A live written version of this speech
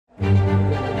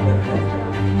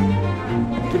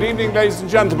Good evening, ladies and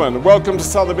gentlemen. Welcome to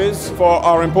Sotheby's for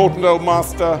our important old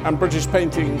master and British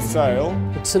painting sale.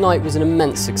 Tonight was an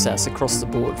immense success across the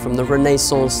board, from the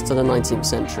Renaissance to the 19th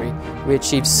century. We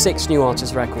achieved 6 new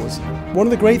artist records. One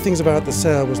of the great things about the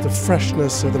sale was the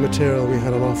freshness of the material we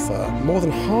had on offer. More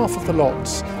than half of the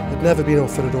lots had never been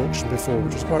offered at auction before,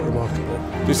 which was quite remarkable.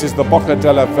 This is the Bocca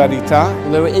della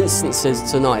Verità. There were instances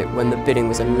tonight when the bidding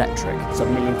was electric.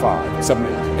 7 million,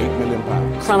 8 million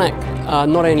pounds. Cranach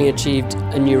not only achieved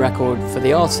a new record for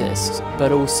the artist,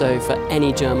 but also for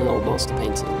any German Old Master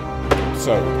painting.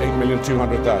 So,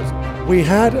 8,200,000. We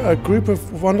had a group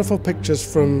of wonderful pictures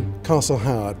from Castle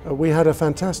Howard. We had a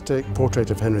fantastic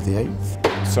portrait of Henry VIII.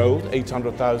 Sold,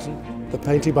 800,000. The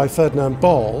painting by Ferdinand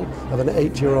Boll of an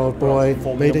 8-year-old boy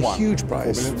made a huge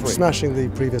price, smashing the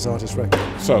previous artist record.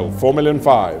 So,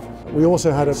 4,500,000. We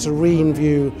also had a serene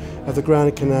view of the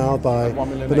Grand Canal by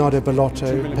Bernardo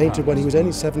Bellotto, painted when he was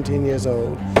only 17 years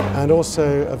old, and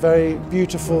also a very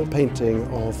beautiful painting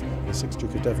of the 6th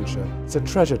Duke of Devonshire. It's a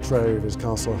treasure trove, is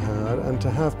Castle Howard, and to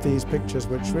have these pictures,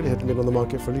 which really hadn't been on the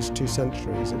market for at least 2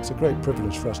 centuries, it's a great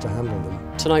privilege for us to handle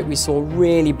them. Tonight we saw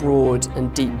really broad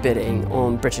and deep bidding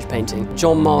on British painting.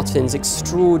 John Martin's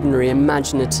extraordinary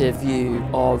imaginative view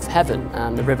of heaven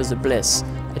and the rivers of bliss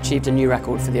achieved a new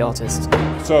record for the artist.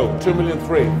 So,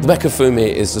 2,300,000. Beccafumi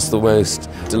is just the most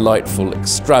delightful,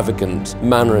 extravagant,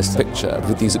 mannerist picture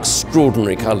with these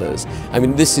extraordinary colours. I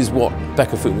mean, this is what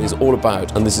Beccafumi is all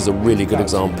about, and this is a really good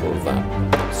example of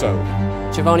that. So,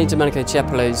 Giovanni Domenico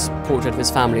Tiepolo's portrait of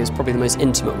his family was probably the most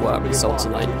intimate work we sold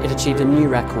tonight. It achieved a new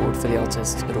record for the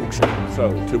artist at auction. So,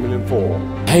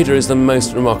 2,400,000. Hader is the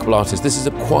most remarkable artist. This is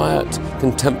a quiet,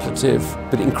 contemplative,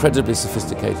 but incredibly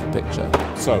sophisticated picture.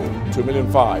 So,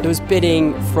 2,500,000. There was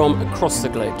bidding from across the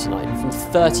globe tonight, from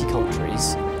 30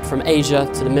 countries, from Asia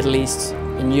to the Middle East,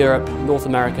 in Europe, North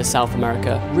America, South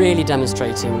America, really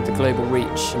demonstrating the global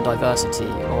reach and diversity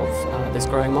of this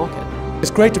growing market. It's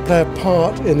great to play a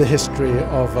part in the history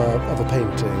of a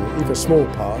painting, even a small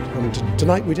part, and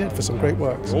tonight we did for some great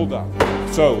works. All done.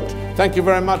 So, thank you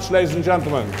very much, ladies and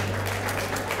gentlemen.